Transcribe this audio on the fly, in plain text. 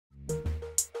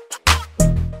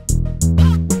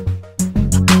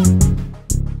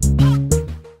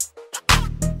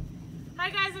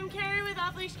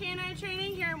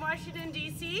Washington,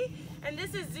 D.C., and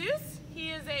this is Zeus.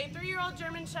 He is a 3-year-old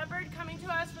German Shepherd coming to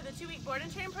us for the 2-week board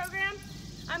and train program.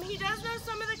 He does know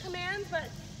some of the commands, but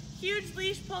huge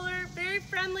leash puller, very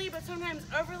friendly, but sometimes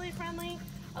overly friendly,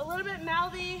 a little bit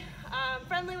mouthy,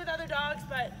 friendly with other dogs,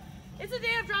 but it's a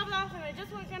day of drop off, and I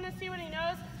just want to see what he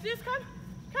knows. Zeus, come,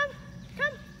 come,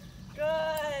 come.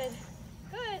 Good,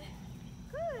 good,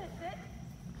 good. Sit,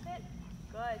 sit,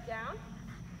 good. Down,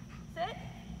 sit.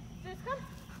 Zeus, come,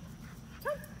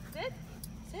 come. Sit,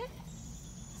 sit,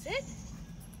 sit.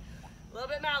 A little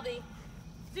bit mouthy.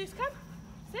 Zeus, come,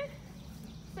 sit,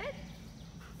 sit.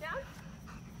 Down,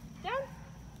 down,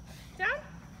 down.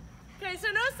 Okay, so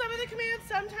knows some of the commands,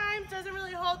 sometimes doesn't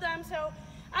really hold them, so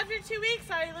after 2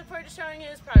 weeks, I look forward to showing you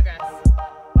his progress.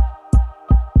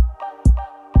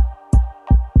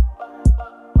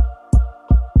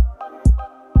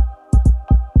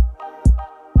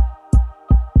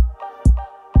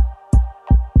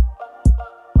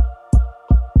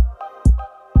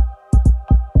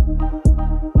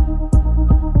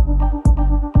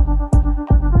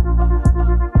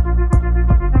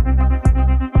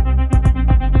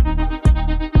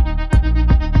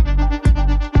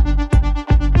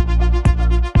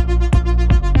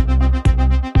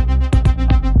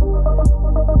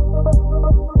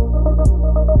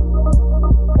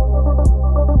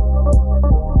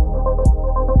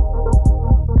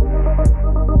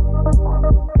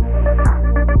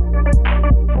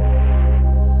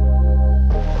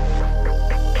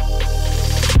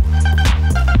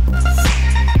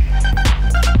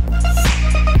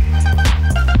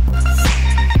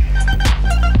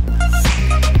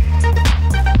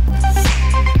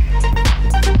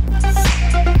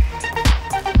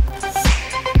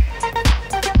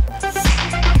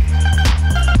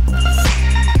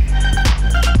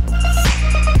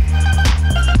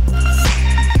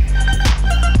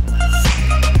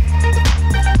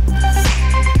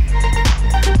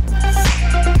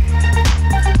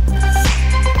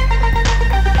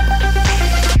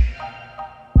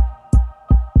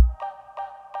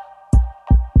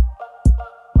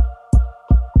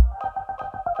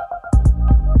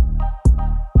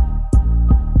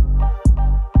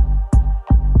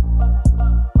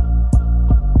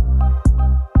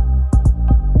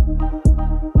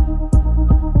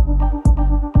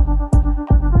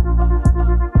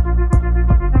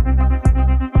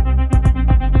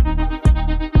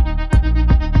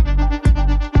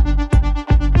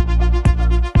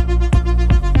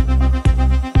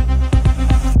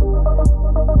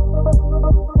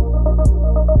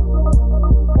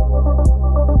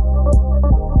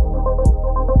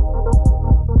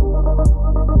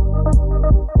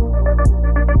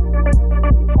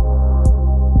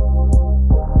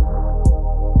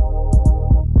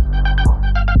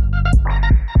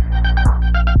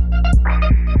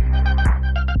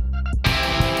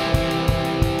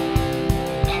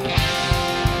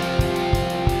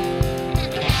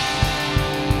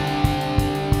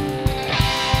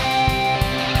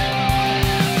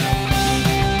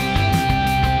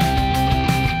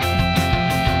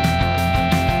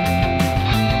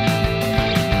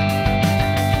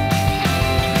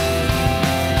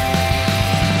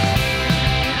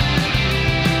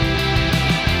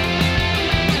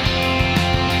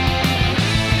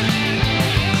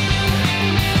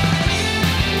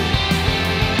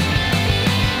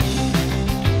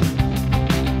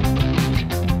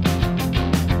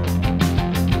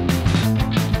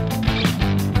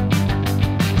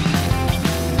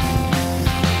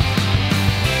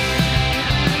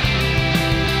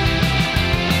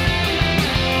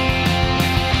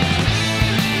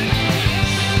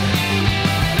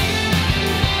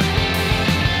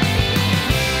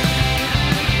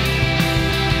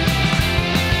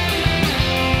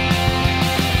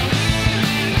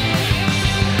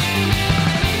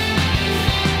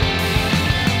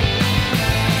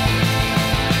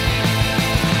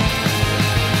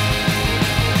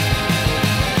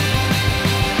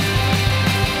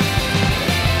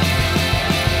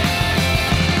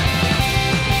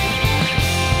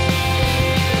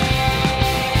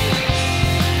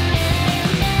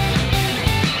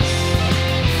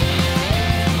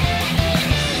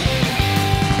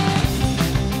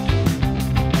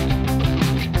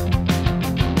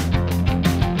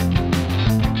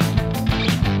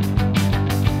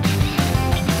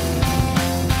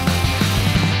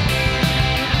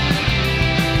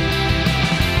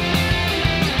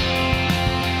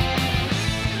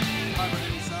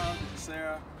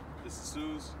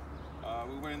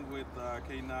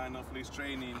 off-leash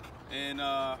training, and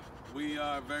we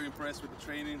are very impressed with the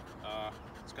training.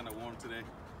 It's kind of warm today,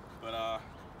 but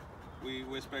we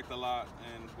expect a lot,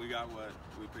 and we got what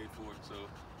we paid for. So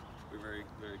we're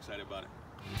very excited about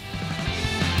it.